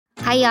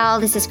Hi, y'all.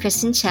 This is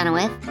Kristen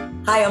Chenoweth.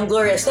 Hi, I'm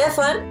Gloria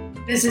Stefan.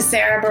 This is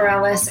Sarah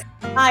Bareilles.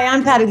 Hi,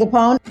 I'm Patty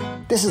LuPone.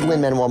 This is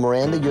Lin-Manuel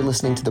Miranda. You're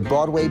listening to the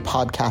Broadway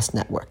Podcast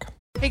Network.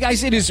 Hey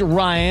guys, it is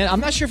Ryan. I'm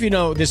not sure if you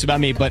know this about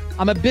me, but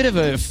I'm a bit of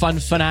a fun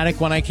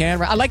fanatic when I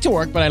can. I like to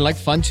work, but I like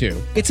fun too.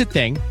 It's a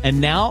thing. And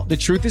now the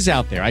truth is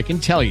out there. I can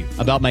tell you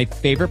about my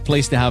favorite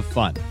place to have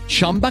fun.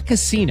 Chumba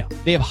Casino.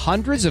 They have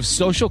hundreds of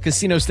social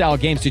casino style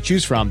games to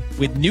choose from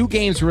with new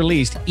games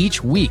released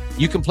each week.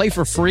 You can play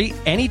for free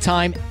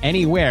anytime,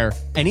 anywhere.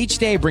 And each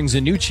day brings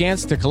a new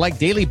chance to collect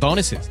daily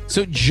bonuses.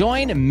 So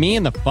join me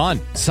in the fun.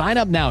 Sign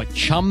up now at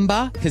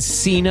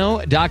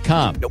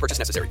ChumbaCasino.com. No purchase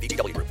necessary.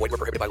 VGW Group. Void where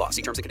prohibited by law.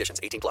 See terms and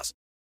conditions. 18+.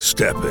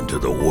 Step into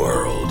the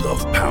world of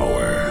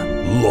power,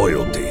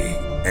 loyalty,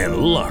 and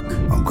luck.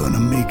 I'm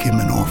gonna make him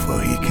an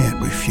offer he can't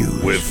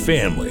refuse. With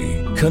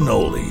family,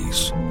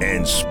 cannolis,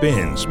 and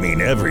spins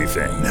mean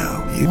everything.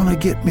 Now, you wanna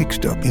get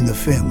mixed up in the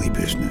family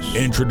business.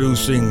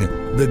 Introducing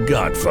The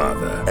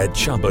Godfather at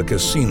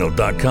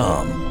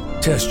ChumbaCasino.com.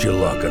 Test your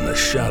luck in the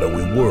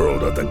shadowy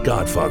world of The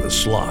Godfather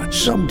slot.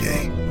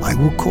 Someday, I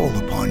will call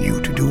upon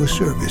you to do a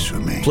service for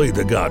me. Play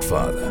The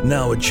Godfather,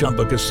 now at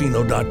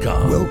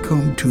ChumbaCasino.com.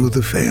 Welcome to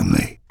the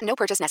family. No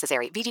purchase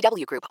necessary.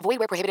 VGW Group. Void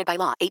where prohibited by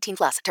law.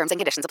 18+. Terms and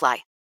conditions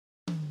apply.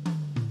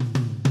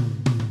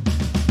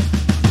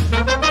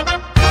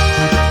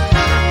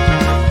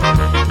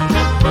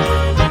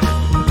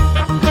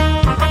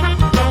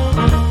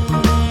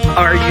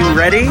 Are you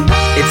ready?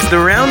 It's the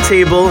Round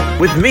Table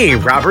with me,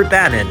 Robert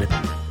Bannon.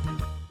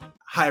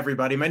 Hi,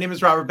 everybody. My name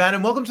is Robert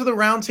Bannon. Welcome to the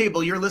Round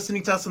Table. You're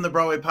listening to us on the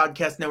Broadway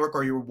Podcast Network,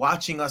 or you're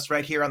watching us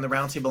right here on the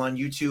Round Table on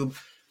YouTube.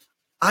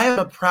 I am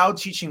a proud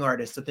teaching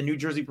artist at the New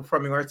Jersey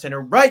Performing Arts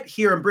Center right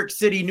here in Brick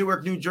City,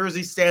 Newark, New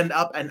Jersey. Stand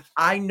up. And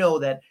I know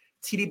that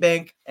TD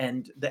Bank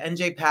and the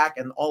NJ PAC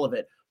and all of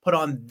it put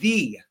on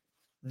the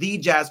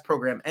jazz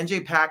program.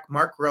 NJ PAC,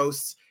 Mark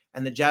Gross,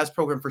 and the jazz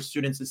program for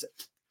students is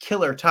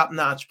killer,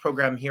 top-notch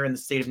program here in the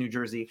state of New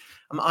Jersey.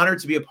 I'm honored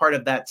to be a part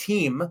of that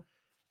team.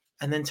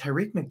 And then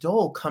Tyreek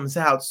McDole comes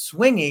out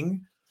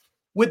swinging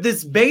with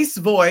this bass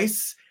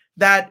voice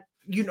that,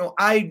 you know,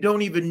 I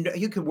don't even know.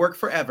 He could work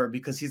forever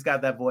because he's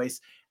got that voice,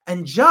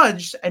 and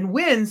judged and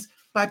wins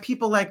by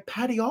people like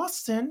Patty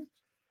Austin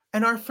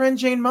and our friend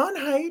Jane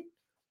Monheit.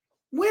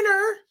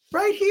 Winner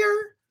right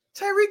here.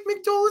 Tyreek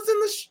McDole is in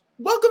the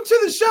welcome to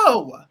the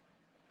show.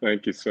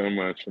 Thank you so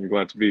much. I'm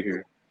glad to be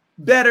here.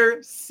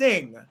 Better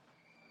sing.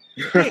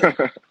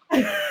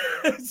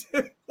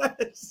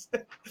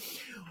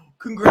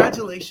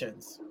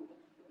 Congratulations.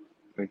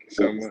 Thank you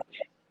so much.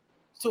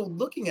 So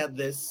looking at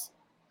this,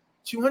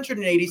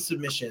 280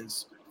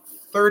 submissions,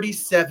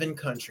 37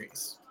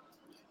 countries.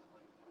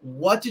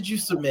 What did you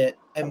submit,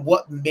 and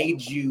what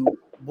made you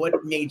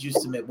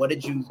submit? What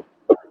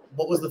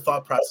was the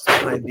thought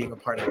process behind being a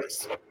part of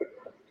this?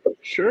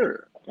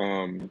 Sure.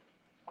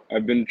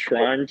 I've been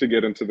trying to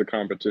get into the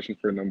competition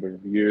for a number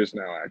of years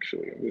now,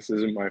 actually. This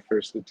isn't my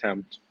first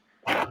attempt.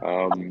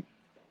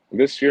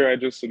 This year I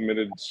just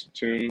submitted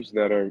tunes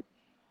that are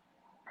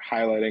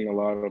highlighting a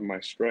lot of my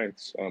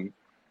strengths.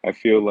 I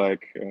feel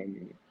like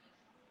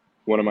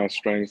one of my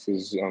strengths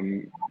is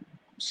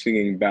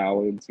singing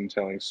ballads and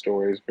telling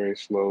stories very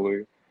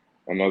slowly.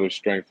 Another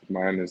strength of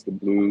mine is the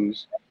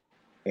blues.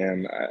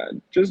 And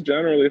just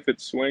generally, if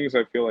it swings,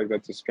 I feel like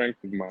that's a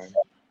strength of mine.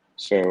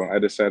 So I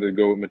decided to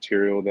go with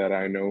material that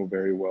I know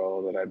very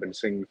well, that I've been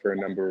singing for a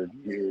number of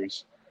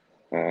years,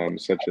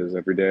 such as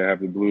Every Day I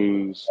Have the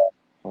Blues.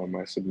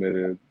 I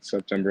submitted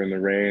September in the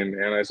Rain,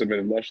 and I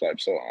submitted Lush Life.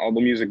 So all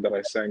the music that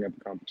I sang at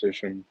the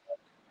competition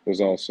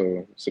was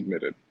also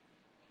submitted.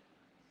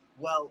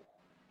 Well,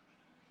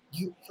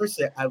 you are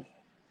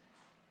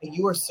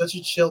such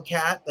a chill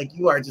cat. Like,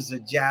 you are just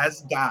a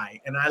jazz guy,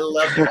 and I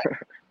love that.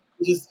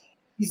 He's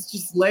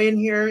just laying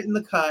here in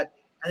the cut,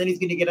 and then he's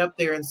gonna get up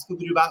there and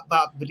scoopity bop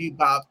bop badoo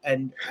bop,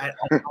 and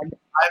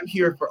I'm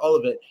here for all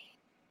of it.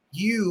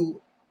 You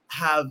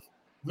have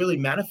really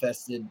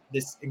manifested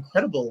this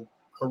incredible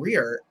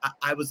career.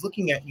 I was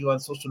looking at you on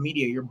social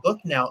media. You're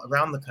booked now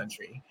around the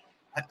country.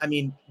 I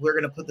mean, we're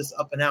gonna put this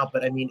up and out,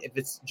 but I mean, if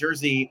it's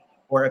Jersey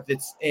or if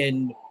it's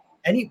in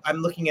I'm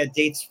looking at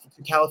dates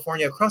for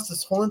California, across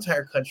this whole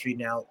entire country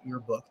now, you're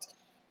booked.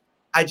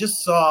 I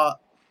just saw,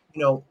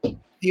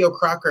 Theo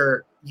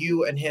Crocker,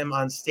 you and him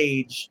on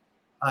stage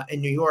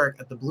in New York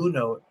at the Blue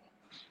Note.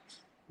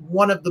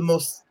 One of the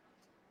most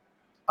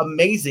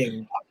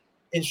amazing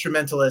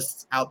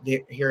instrumentalists out there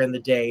here in the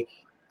day.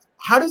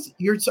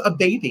 You're a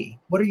baby.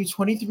 What are you,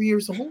 23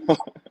 years old?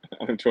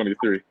 I'm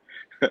 23.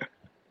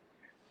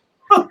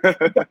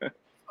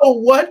 Oh,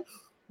 what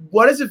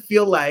does it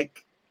feel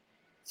like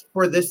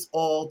for this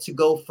all to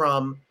go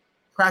from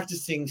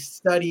practicing,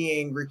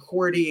 studying,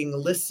 recording,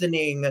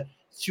 listening,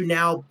 to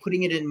now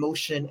putting it in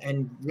motion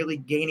and really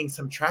gaining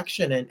some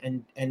traction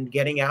and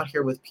getting out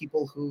here with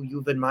people who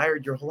you've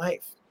admired your whole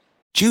life?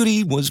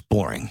 Judy was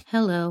boring.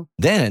 Hello.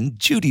 Then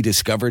Judy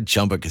discovered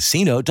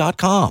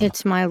ChumbaCasino.com.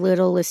 It's my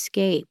little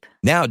escape.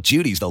 Now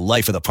Judy's the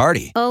life of the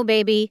party. Oh,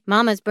 baby,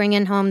 mama's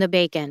bringing home the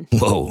bacon.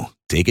 Whoa,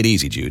 take it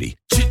easy, Judy.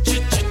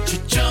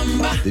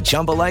 The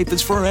Chumba life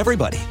is for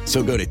everybody.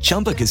 So go to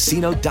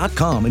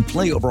ChumbaCasino.com and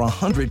play over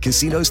 100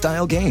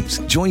 casino-style games.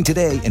 Join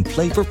today and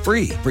play for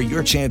free for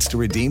your chance to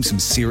redeem some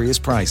serious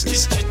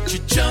prizes.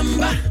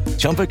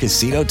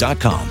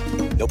 ChumbaCasino.com.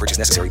 No purchase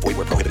necessary. Void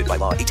where prohibited by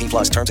law. 18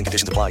 plus terms and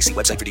conditions apply. See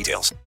website for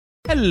details.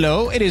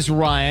 Hello, it is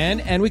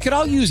Ryan, and we could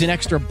all use an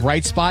extra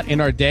bright spot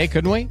in our day,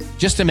 couldn't we?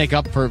 Just to make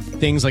up for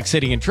things like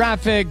sitting in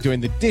traffic, doing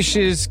the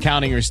dishes,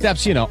 counting your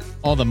steps,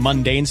 all the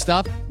mundane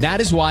stuff. That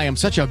is why I'm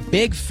such a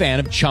big fan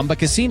of Chumba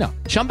Casino.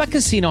 Chumba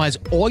Casino has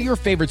all your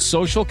favorite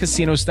social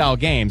casino-style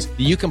games that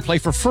you can play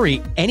for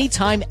free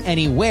anytime,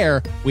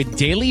 anywhere with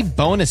daily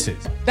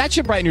bonuses. That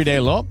should brighten your day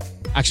a little.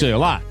 Actually, a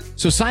lot.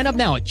 So sign up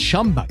now at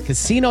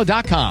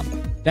ChumbaCasino.com.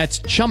 That's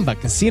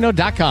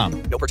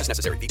ChumbaCasino.com. No purchase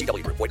necessary.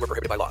 VGW Group. Void where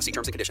prohibited by law. See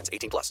terms and conditions.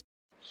 18 plus.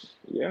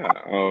 Yeah,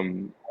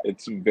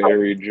 it's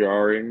very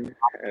jarring,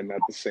 and at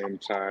the same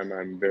time,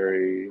 I'm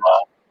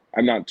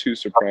not too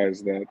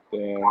surprised that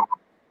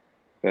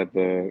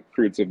the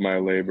fruits of my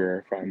labor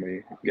are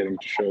finally getting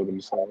to show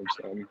themselves.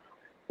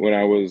 When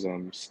I was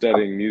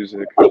studying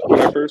music,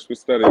 when I first was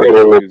studying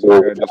music,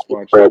 I just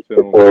watched the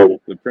film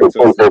The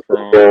Princess and the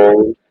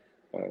Frog.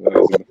 That I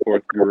was in the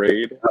 4th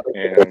grade,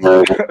 and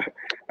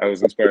I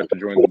was inspired to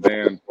join the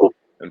band.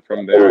 And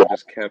from there, I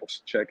just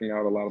kept checking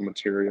out a lot of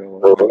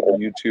material on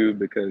YouTube,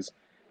 because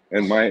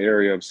in my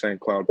area of St.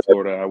 Cloud,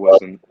 Florida,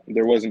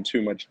 there wasn't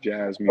too much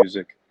jazz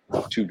music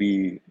to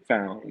be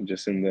found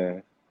just in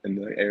the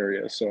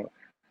area. So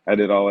I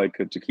did all I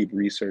could to keep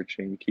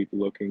researching, keep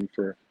looking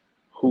for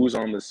who's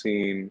on the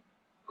scene,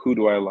 who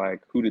do I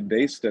like, who did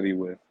they study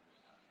with.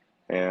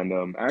 And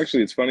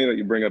actually, it's funny that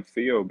you bring up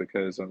Theo,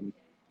 because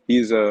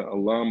he's a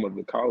alum of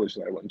the college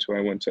that I went to.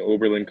 I went to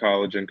Oberlin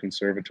College and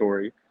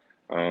Conservatory.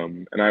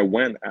 And I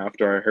went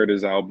after I heard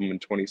his album in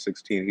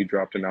 2016. He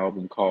dropped an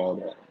album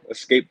called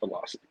Escape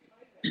Velocity.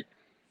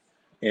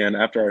 And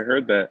after I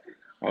heard that,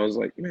 I was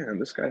like, man,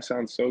 this guy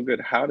sounds so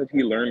good. How did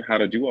he learn how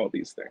to do all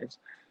these things?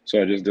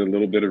 So I just did a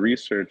little bit of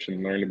research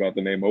and learned about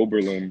the name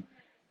Oberlin.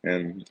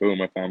 And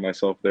boom, I found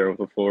myself there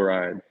with a full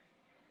ride.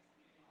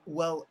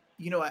 Well,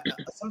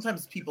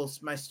 sometimes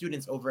my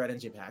students over at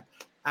NJPAC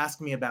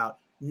ask me about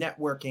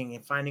networking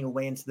and finding a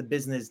way into the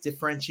business,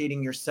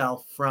 differentiating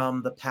yourself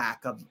from the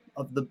pack of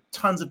the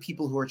tons of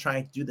people who are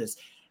trying to do this.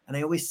 And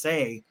I always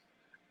say,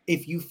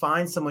 if you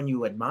find someone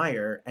you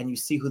admire and you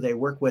see who they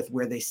work with,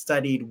 where they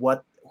studied,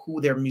 who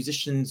their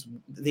musicians,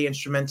 the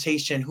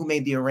instrumentation, who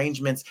made the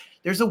arrangements,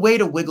 there's a way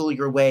to wiggle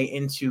your way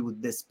into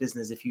this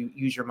business if you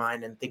use your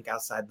mind and think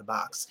outside the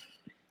box.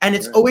 And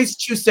it's always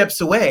 2 steps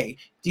away.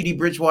 Dee Dee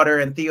Bridgewater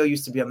and Theo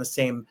used to be on the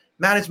same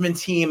management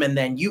team. And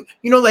then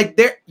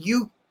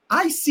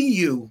I see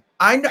you.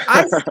 I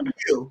see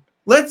you.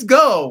 Let's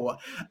go.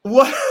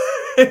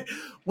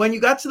 When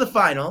you got to the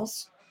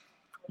finals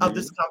of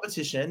this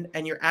competition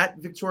and you're at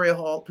Victoria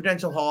Hall,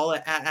 Prudential Hall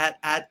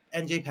at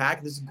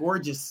NJPAC, this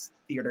gorgeous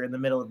theater in the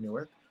middle of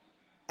Newark,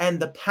 and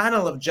the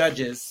panel of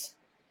judges,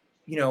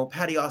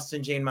 Patty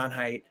Austin, Jane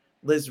Monheit,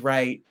 Liz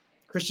Wright,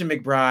 Christian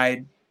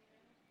McBride,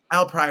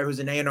 Al Pryor, who's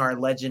an A&R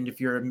legend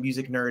if you're a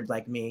music nerd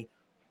like me.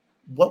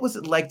 What was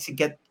it like to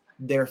get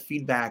their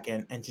feedback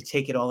and to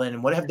take it all in?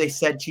 And what have they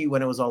said to you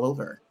when it was all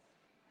over?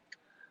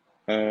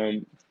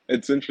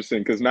 It's interesting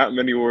because not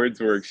many words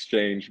were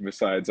exchanged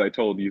besides "I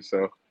told you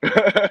so."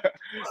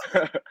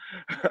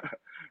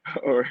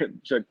 Or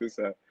check this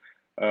out.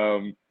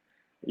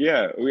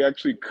 Yeah, we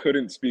actually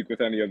couldn't speak with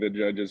any of the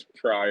judges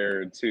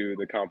prior to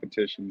the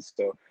competition.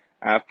 So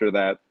after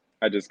that,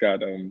 I just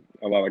got a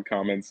lot of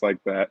comments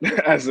like that,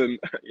 as in,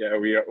 yeah,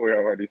 we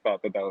already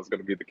thought that was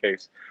going to be the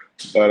case.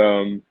 But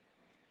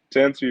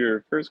to answer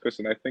your first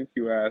question, I think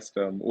you asked,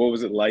 what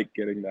was it like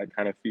getting that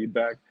kind of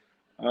feedback?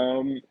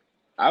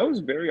 I was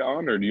very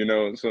honored,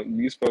 so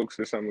these folks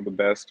are some of the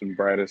best and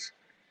brightest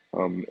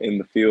in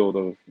the field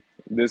of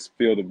this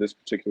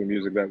particular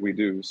music that we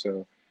do.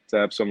 So to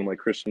have someone like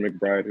Christian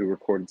McBride, who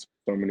recorded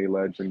so many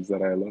legends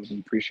that I love and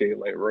appreciate,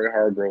 like Roy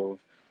Hargrove,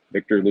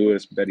 Victor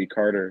Lewis, Betty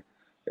Carter,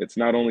 it's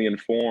not only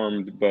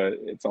informed, but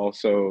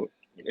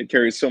it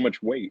carries so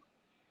much weight.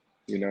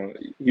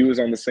 He was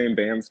on the same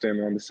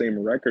bandstand, on the same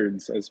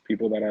records as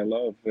people that I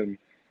love and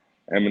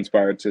am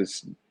inspired to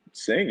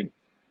sing.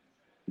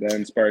 That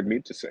inspired me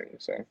to sing.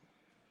 So,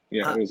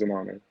 yeah, it was an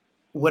honor.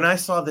 When I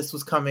saw this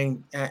was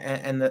coming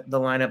and the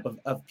lineup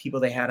of people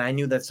they had, I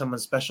knew that someone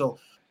special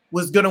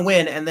was going to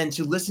win. And then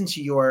to listen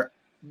to your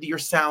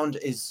sound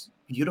is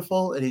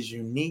beautiful. It is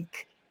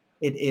unique.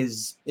 It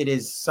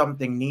is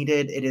something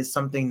needed. It is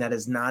something that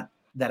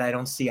I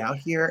don't see out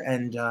here.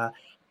 And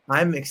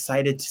I'm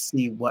excited to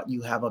see what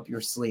you have up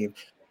your sleeve.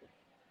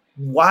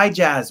 Why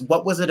jazz?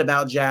 What was it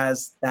about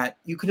jazz that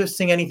you could have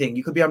sing anything?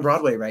 You could be on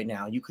Broadway right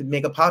now. You could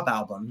make a pop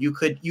album. You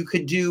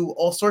could do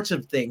all sorts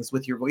of things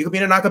with your voice. You could be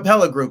in an a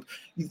cappella group.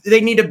 They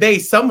need a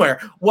bass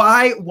somewhere.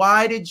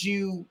 Why did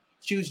you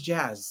choose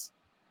jazz?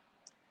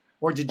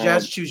 Or did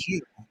jazz choose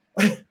you?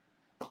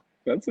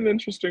 That's an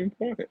interesting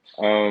point.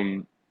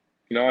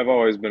 I've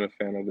always been a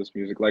fan of this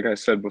music. Like I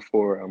said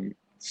before,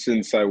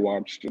 since I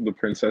watched The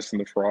Princess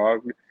and the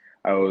Frog,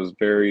 I was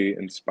very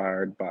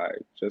inspired by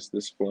just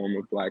this form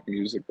of Black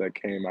music that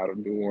came out of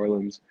New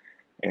Orleans,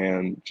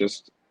 and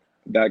just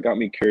that got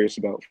me curious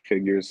about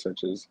figures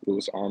such as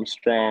Louis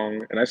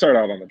Armstrong. And I started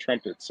out on the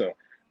trumpet, so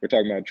we're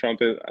talking about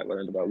trumpet. I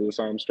learned about Louis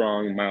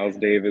Armstrong, Miles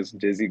Davis,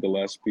 Dizzy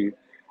Gillespie,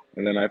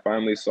 and then I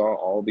finally saw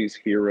all these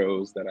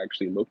heroes that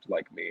actually looked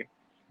like me,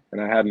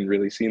 and I hadn't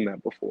really seen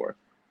that before.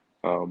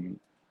 Um,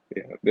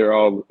 yeah, they're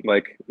all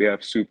like, we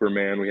have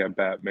Superman, we have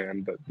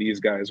Batman, but these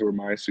guys were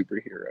my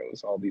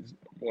superheroes. All these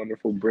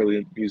wonderful,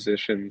 brilliant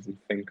musicians and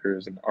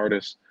thinkers and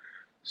artists.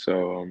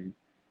 So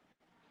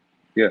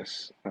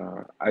yes,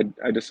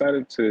 I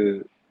decided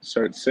to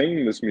start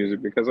singing this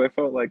music because I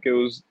felt like it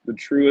was the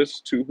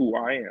truest to who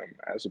I am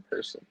as a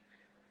person.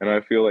 And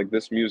I feel like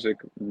this music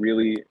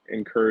really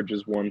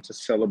encourages one to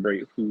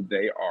celebrate who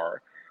they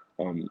are,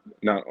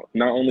 not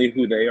only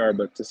who they are,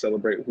 but to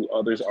celebrate who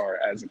others are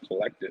as a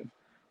collective.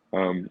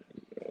 Um,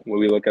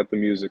 when we look at the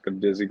music of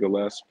Dizzy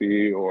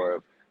Gillespie or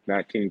of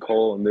Nat King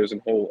Cole, and there's a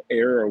whole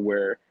era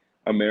where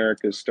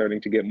America is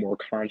starting to get more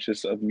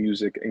conscious of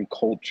music and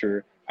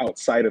culture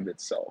outside of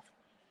itself.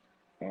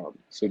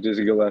 So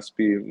Dizzy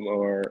Gillespie,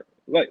 or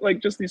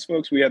like just these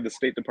folks, we had the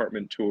State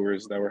Department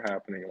tours that were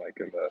happening like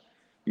in the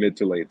mid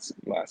to late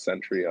last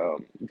century.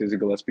 Dizzy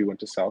Gillespie went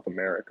to South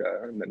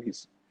America, and then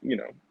he's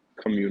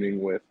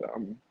communing with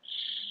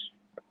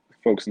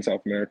folks in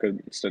South America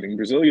studying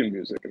Brazilian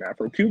music and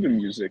Afro-Cuban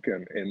music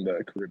in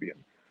the Caribbean.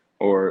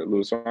 Or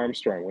Louis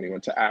Armstrong when he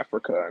went to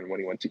Africa and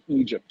when he went to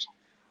Egypt.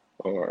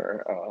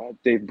 Or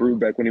Dave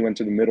Brubeck when he went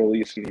to the Middle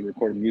East and he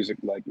recorded music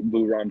like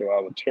Blue Rondo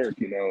a la Turk.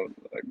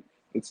 Like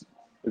it's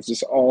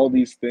just all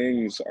these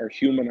things are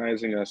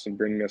humanizing us and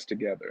bringing us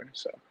together.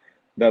 So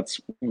that's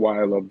why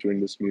I love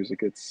doing this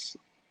music. It's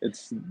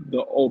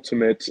the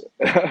ultimate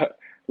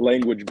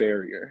language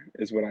barrier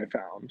is what I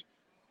found.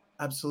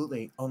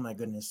 Absolutely. Oh my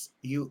goodness.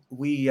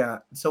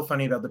 It's so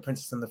funny about The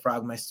Princess and the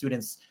Frog. My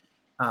students,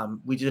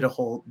 we did a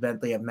whole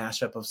medley of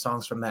mashup of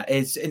songs from that.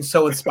 It's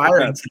so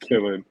inspiring. That's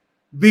killing.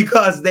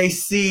 Because they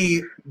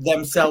see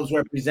themselves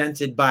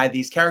represented by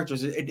these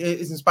characters. It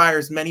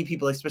inspires many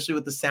people, especially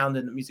with the sound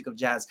and the music of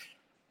jazz.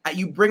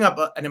 You bring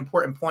up an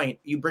important point.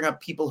 You bring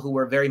up people who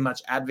were very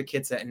much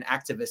advocates and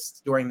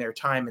activists during their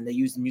time, and they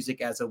used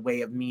music as a way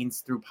of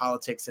means through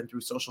politics and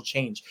through social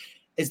change.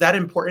 Is that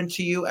important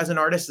to you as an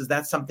artist? Is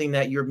that something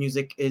that your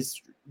music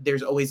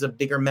there's always a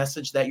bigger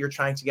message that you're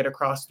trying to get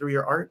across through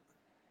your art?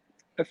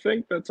 I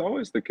think that's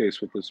always the case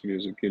with this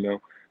music,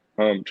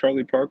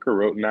 Charlie Parker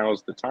wrote "Now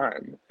is the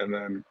Time," and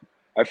then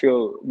I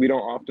feel we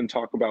don't often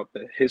talk about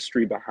the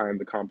history behind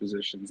the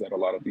compositions that a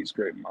lot of these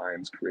great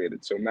minds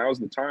created. So "Now is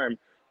the Time"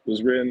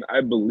 was written,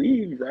 I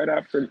believe, right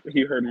after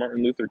he heard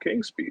Martin Luther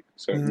King speak.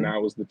 So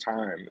now is the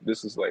time.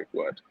 This is like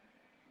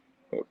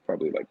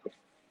probably like the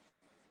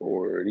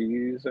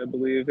 40s, I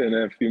believe. And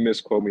if you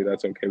misquote me,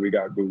 that's okay. We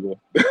got Google.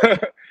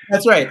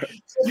 That's right.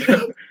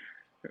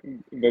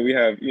 But we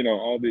have,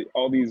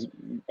 all these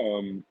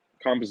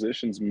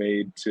compositions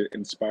made to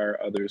inspire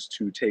others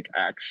to take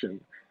action.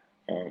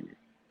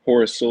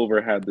 Horace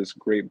Silver had this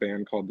great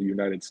band called the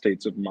United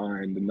States of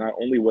Mind. And not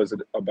only was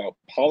it about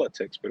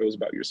politics, but it was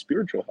about your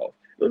spiritual health.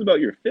 It was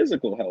about your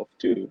physical health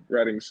too,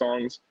 writing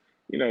songs,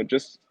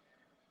 just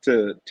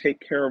to take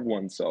care of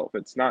oneself.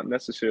 It's not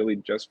necessarily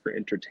just for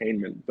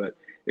entertainment, but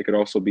it could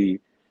also be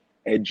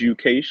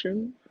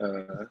education.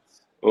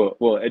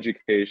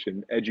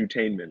 Education,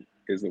 edutainment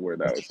is the word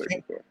that I was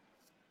looking for.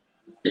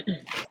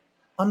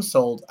 I'm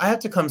sold. I have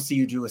to come see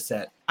you do a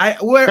set.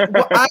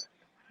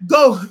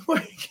 Go.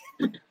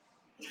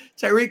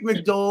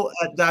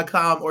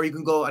 TyreekMcDole.com, or you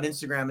can go on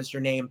Instagram. It's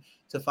your name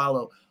to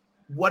follow.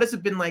 What has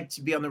it been like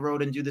to be on the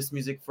road and do this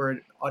music for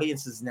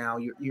audiences now?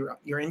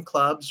 You're in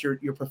clubs.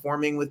 You're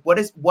performing with. What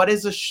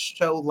is a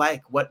show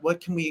like?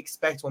 What can we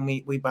expect when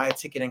we buy a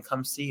ticket and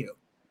come see you?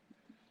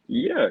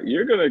 Yeah,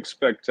 you're gonna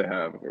expect to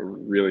have a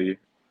really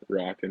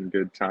rocking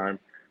good time.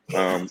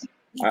 I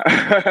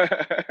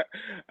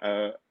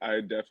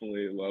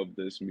definitely love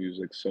this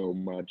music so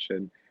much,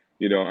 and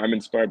I'm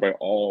inspired by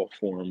all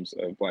forms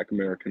of Black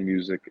American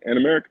music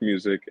and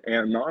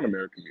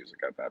non-American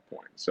music at that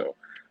point. So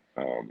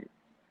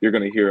you're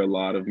going to hear a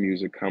lot of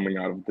music coming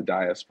out of the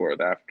diaspora,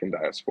 the African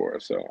diaspora.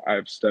 So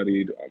I've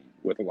studied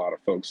with a lot of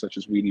folks such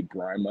as Weedy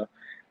Brima,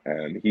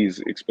 and he's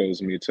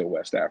exposed me to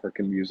West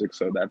African music.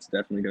 So that's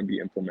definitely going to be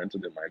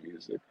implemented in my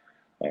music.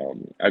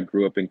 I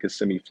grew up in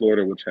Kissimmee,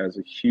 Florida, which has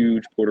a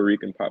huge Puerto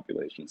Rican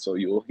population. So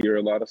you'll hear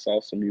a lot of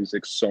salsa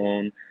music,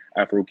 son,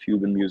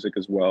 Afro-Cuban music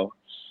as well.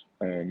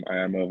 I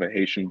am of a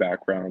Haitian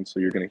background, so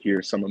you're going to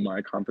hear some of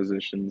my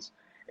compositions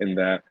in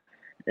that.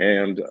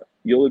 And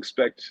you'll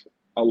expect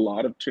a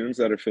lot of tunes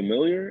that are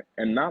familiar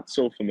and not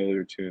so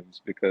familiar tunes,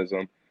 because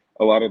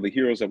a lot of the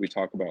heroes that we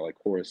talk about, like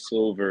Horace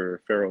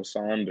Silver, Pharoah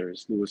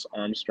Sanders, Louis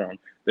Armstrong,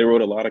 they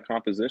wrote a lot of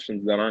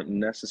compositions that aren't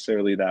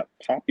necessarily that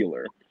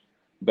popular.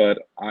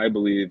 But I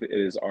believe it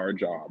is our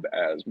job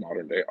as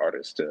modern day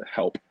artists to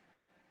help,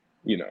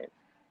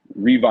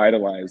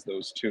 revitalize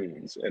those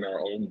tunes in our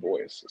own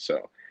voice.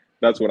 So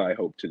that's what I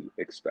hope to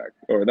expect,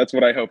 or that's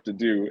what I hope to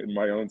do in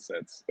my own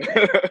sets.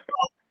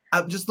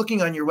 I'm just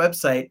looking on your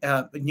website,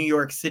 New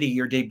York City,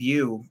 your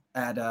debut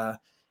at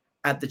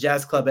the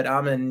Jazz Club at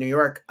Alma in New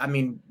York. I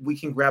mean, we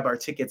can grab our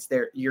tickets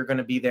there. You're going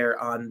to be there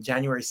on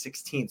January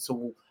 16th.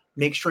 So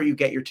make sure you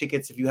get your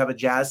tickets if you have a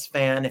jazz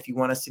fan, if you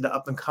want to see the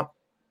up and coming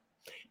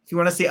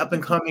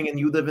and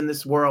you live in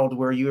this world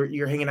where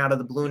you're hanging out of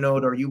the Blue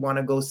Note, or you want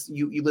to go,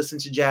 you listen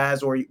to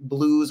jazz or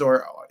blues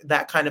or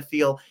that kind of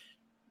feel.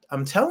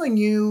 I'm telling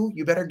you,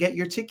 you better get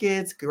your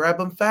tickets, grab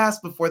them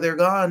fast before they're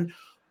gone.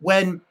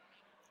 When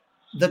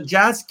the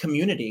jazz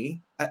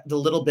community, the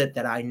little bit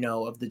that I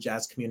know of the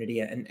jazz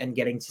community and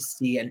getting to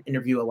see and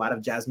interview a lot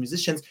of jazz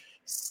musicians,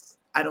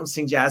 I don't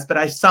sing jazz, but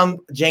I sung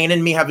Jane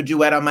and me have a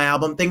duet on my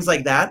album, things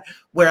like that,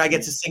 where I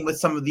get to sing with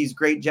some of these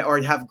great or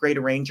have great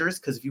arrangers.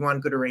 Because if you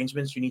want good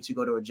arrangements, you need to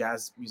go to a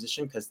jazz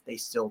musician because they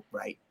still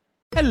write.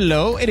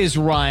 Hello, it is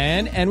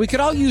Ryan, and we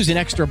could all use an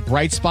extra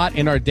bright spot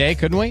in our day,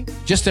 couldn't we?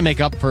 Just to make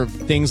up for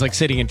things like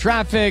sitting in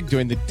traffic,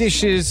 doing the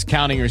dishes,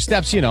 counting your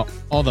steps,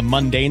 all the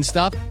mundane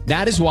stuff.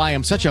 That is why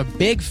I'm such a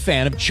big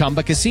fan of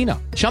Chumba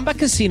Casino. Chumba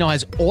Casino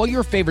has all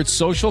your favorite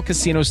social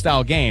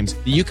casino-style games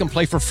that you can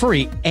play for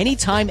free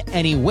anytime,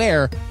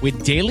 anywhere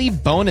with daily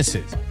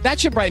bonuses. That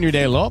should brighten your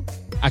day a little.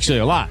 Actually,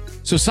 a lot.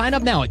 So sign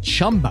up now at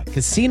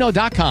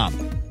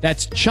ChumbaCasino.com.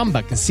 That's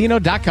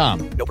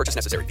ChumbaCasino.com. No purchase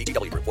necessary.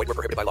 VGW Group. Void where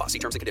prohibited by law. See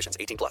terms and conditions.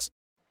 18+.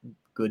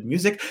 Good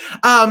music.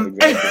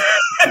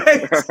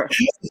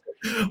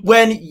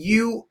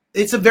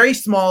 It's a very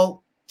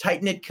small,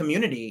 tight-knit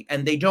community,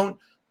 and they don't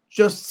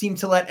just seem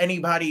to let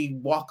anybody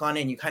walk on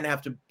in. You kind of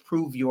have to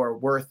prove your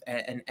worth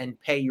and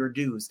pay your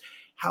dues.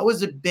 How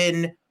has it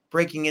been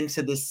breaking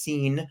into this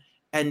scene,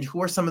 and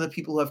who are some of the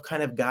people who have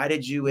kind of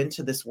guided you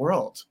into this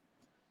world?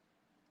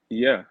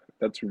 Yeah,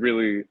 it's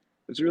really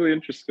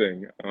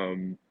interesting.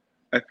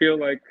 I feel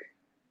like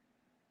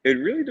it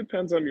really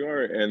depends on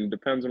and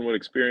depends on what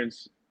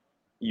experience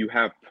you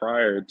have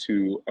prior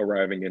to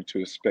arriving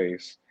into a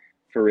space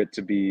for it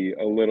to be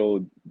a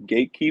little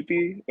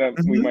gatekeepy, that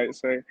we might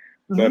say.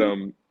 But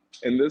in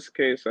this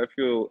case, I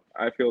feel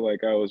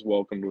like I was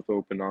welcomed with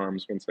open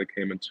arms once I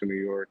came into New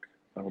York.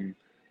 I'm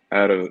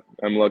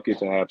lucky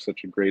to have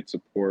such a great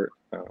support,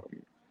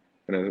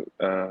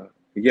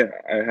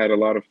 I had a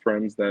lot of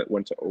friends that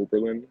went to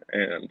Oberlin,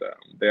 and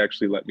they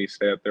actually let me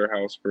stay at their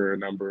house for a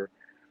number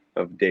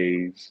of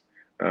days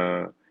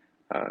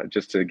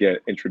just to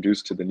get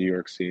introduced to the New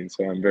York scene.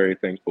 So I'm very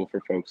thankful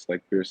for folks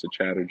like Birsa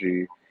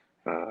Chatterjee,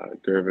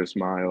 Gervis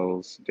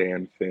Miles,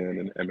 Dan Finn,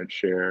 and Emmett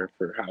Sher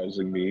for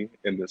housing me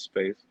in this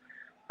space.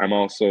 I'm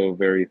also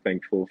very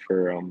thankful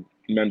for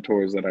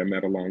mentors that I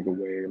met along the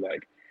way,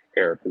 like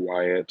Eric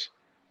Wyatt,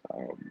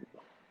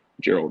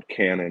 Gerald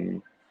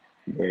Cannon.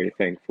 Very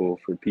thankful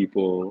for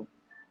people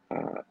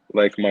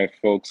like my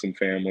folks and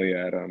family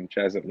at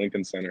Jazz at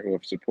Lincoln Center who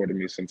have supported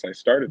me since I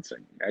started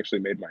singing. I actually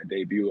made my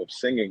debut of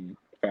singing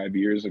 5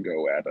 years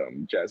ago at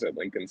Jazz at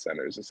Lincoln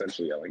Center's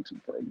essentially Ellington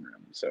program.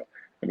 So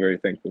I'm very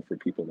thankful for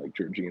people like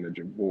Georgina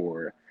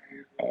Javor,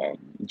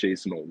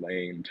 Jason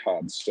O'Lane,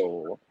 Todd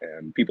Stoll,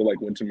 and people like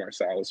Wynton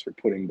Marsalis for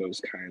putting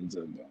those kinds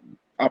of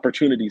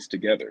opportunities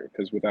together.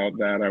 Because without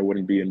that, I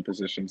wouldn't be in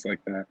positions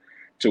like that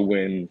to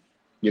win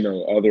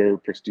other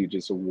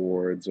prestigious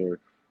awards or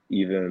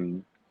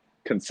even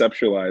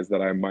conceptualize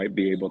that I might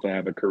be able to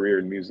have a career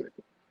in music.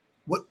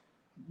 What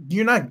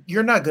you're not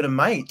you're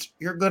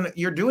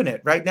doing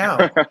it right now.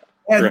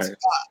 And right.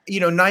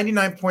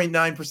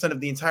 99.9%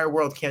 of the entire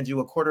world can't do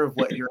a quarter of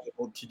what you're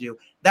able to do.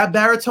 That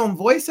baritone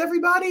voice,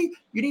 everybody,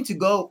 you need to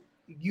go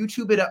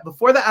YouTube it up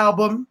before the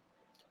album,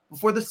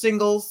 before the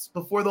singles,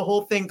 before the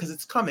whole thing, because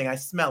it's coming. I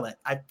smell it.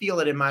 I feel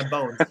it in my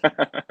bones.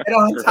 And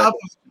on top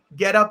of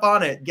get up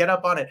on it.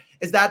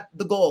 Is that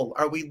the goal?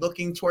 Are we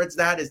looking towards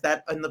that? Is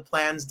that in the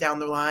plans down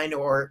the line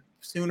or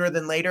sooner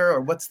than later?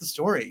 Or what's the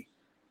story?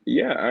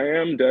 Yeah, I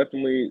am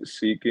definitely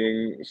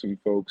seeking some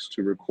folks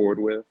to record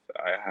with.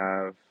 I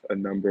have a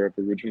number of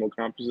original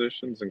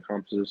compositions and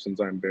compositions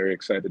I'm very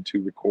excited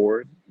to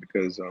record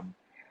because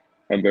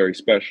I'm very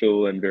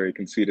special and very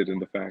conceited in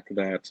the fact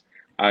that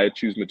I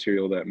choose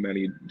material that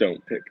many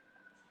don't pick.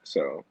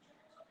 So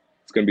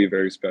it's going to be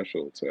very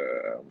special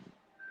to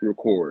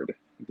record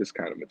this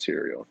kind of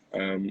material.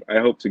 I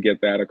hope to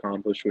get that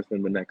accomplished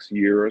within the next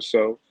year or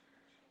so.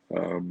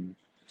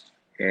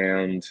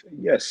 And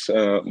yes,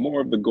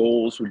 more of the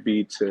goals would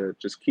be to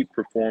just keep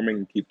performing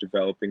and keep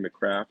developing the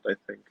craft. I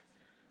think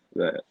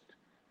that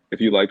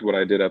if you liked what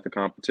I did at the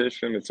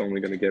competition, it's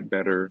only going to get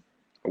better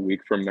a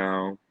week from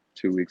now,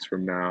 2 weeks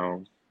from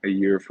now, a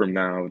year from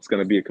now. It's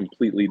going to be a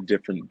completely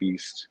different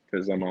beast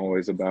because I'm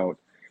always about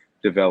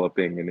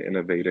developing and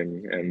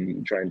innovating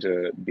and trying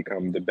to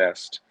become the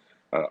best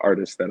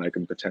artist that I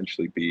can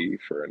potentially be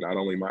for not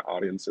only my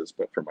audiences,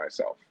 but for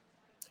myself.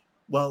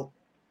 Well,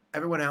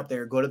 everyone out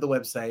there, go to the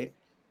website,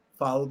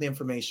 follow the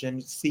information,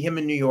 see him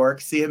in New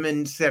York, see him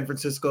in San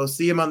Francisco,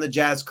 see him on the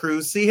jazz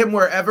cruise, see him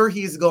wherever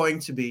he's going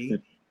to be,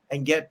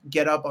 and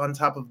get up on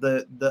top of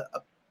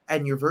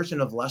and your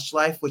version of Lush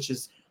Life, which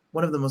is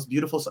one of the most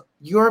beautiful.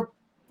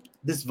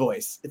 This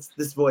voice, it's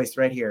this voice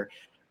right here.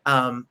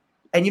 And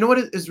you know what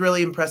is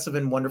really impressive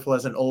and wonderful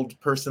as an old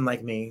person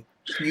like me?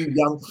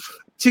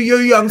 to you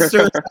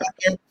youngsters out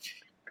there,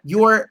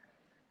 your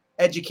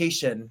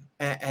education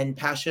and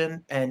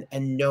passion and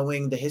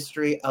knowing the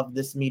history of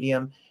this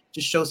medium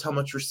just shows how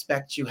much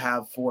respect you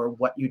have for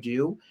what you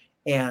do.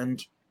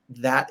 And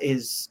that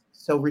is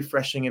so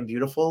refreshing and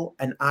beautiful.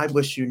 And I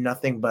wish you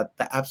nothing but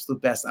the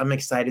absolute best. I'm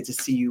excited to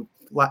see you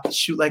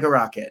shoot like a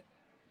rocket.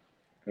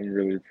 I'm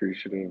really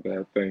appreciative of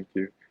that. Thank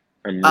you.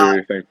 I'm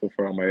very thankful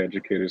for all my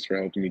educators for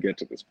helping me get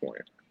to this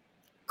point.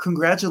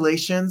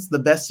 Congratulations. The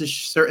best is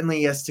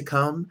certainly yet to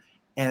come.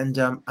 And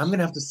I'm going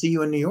to have to see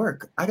you in New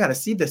York. I got to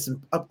see this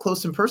up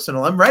close and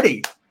personal. I'm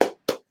ready.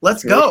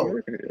 Let's go.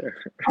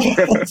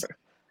 Yeah.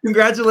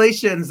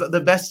 Congratulations. The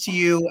best to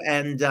you.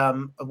 And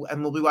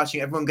we'll be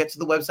watching. Everyone get to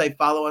the website,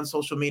 follow on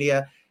social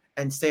media,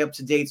 and stay up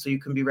to date so you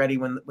can be ready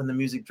when the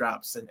music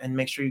drops. And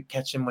make sure you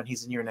catch him when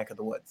he's in your neck of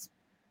the woods.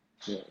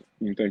 Yeah.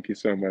 And thank you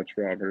so much,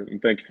 Robert.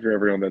 And thank you for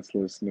everyone that's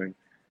listening.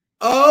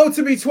 Oh,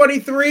 to be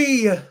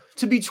 23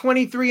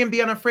 and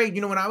be unafraid.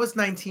 You know, when I was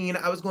 19,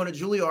 I was going to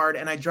Juilliard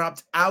and I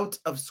dropped out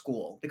of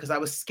school because I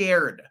was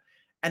scared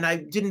and I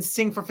didn't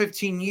sing for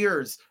 15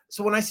 years.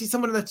 So when I see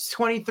someone that's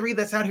 23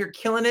 that's out here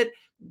killing it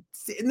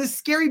in this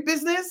scary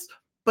business,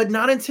 but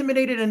not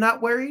intimidated and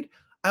not worried,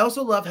 I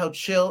also love how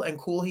chill and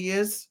cool he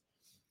is.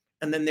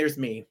 And then there's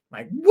me,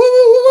 like, woo,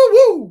 woo, woo,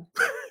 woo.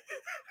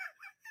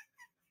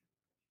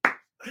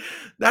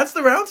 That's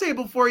the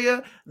roundtable for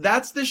you.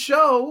 That's the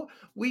show.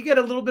 We get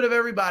a little bit of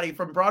everybody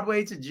from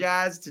Broadway to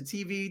jazz to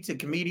TV to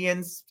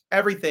comedians,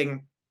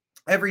 everything,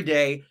 every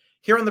day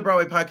here on the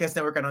Broadway Podcast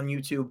Network and on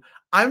YouTube.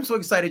 I'm so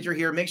excited you're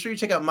here. Make sure you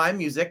check out my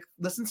music.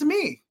 Listen to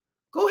me.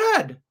 Go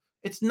ahead.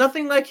 It's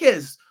nothing like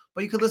his,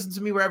 but you can listen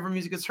to me wherever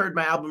music is heard.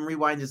 My album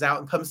Rewind is out,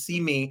 and come see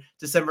me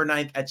December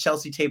 9th at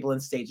Chelsea Table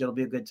and Stage. It'll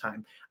be a good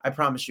time. I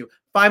promise you.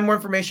 Find more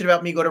information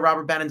about me. Go to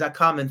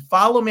robertbannon.com and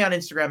follow me on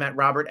Instagram at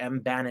Robert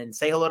M. Bannon.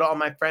 Say hello to all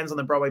my friends on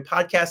the Broadway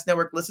Podcast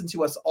Network. Listen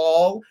to us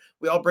all.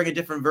 We all bring a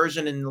different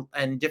version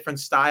and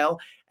different style,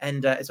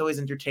 and it's always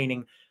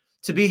entertaining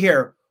to be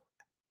here.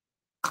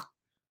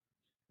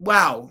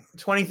 Wow,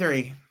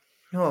 23.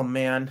 Oh,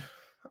 man.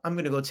 I'm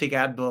going to go take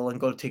Advil and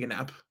go take a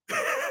nap.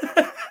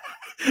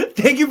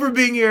 Thank you for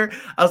being here.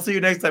 I'll see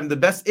you next time. The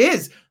best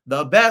is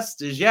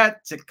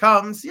yet to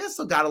come. So,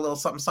 still got a little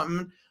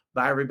something.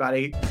 Bye,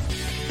 everybody.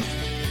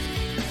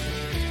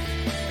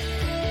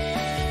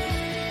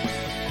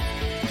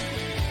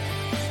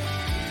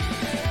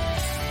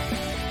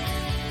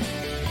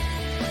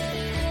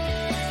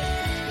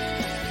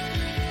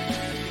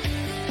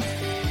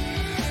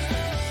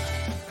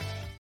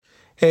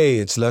 Hey,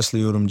 it's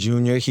Leslie Odom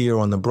Jr. here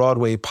on the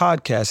Broadway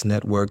Podcast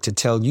Network to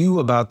tell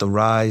you about the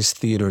Rise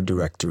Theater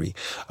Directory,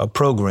 a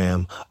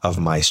program of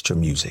Maestro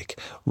Music.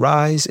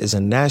 Rise is a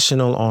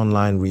national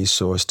online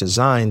resource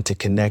designed to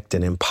connect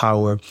and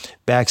empower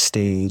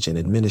backstage and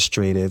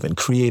administrative and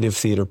creative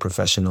theater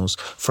professionals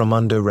from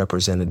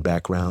underrepresented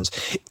backgrounds.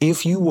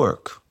 If you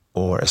work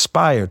or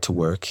aspire to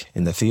work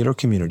in the theater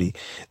community,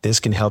 this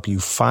can help you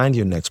find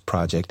your next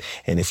project.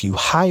 And if you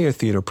hire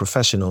theater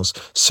professionals,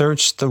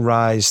 search the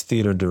Rise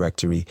Theater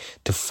Directory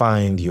to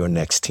find your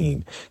next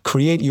team.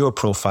 Create your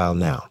profile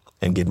now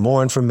and get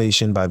more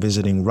information by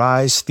visiting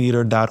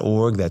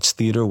risetheater.org. That's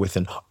theater with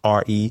an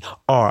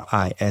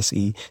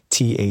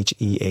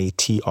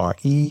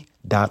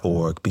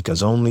RERISETHEATRE.org,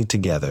 because only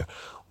together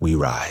we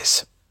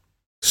rise.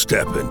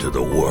 Step into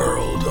the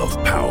world of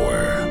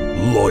power,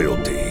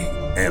 loyalty,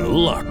 and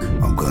luck.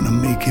 I'm gonna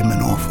make him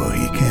an offer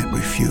he can't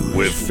refuse.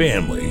 With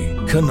family,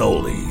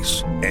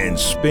 cannolis, and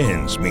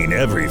spins mean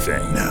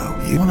everything. Now,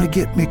 you wanna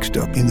get mixed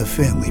up in the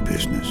family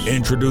business.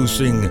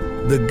 Introducing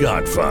The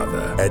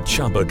Godfather at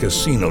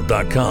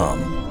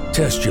ChumbaCasino.com.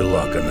 Test your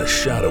luck in the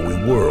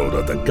shadowy world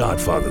of The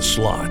Godfather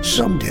slot.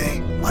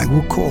 Someday, I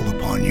will call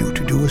upon you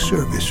to do a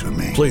service for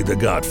me. Play The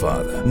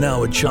Godfather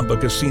now at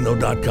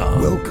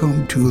ChumbaCasino.com.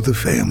 Welcome to the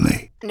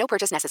family. No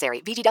purchase necessary.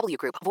 VGW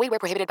Group. Void where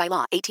prohibited by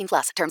law.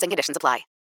 18+. Terms and conditions apply.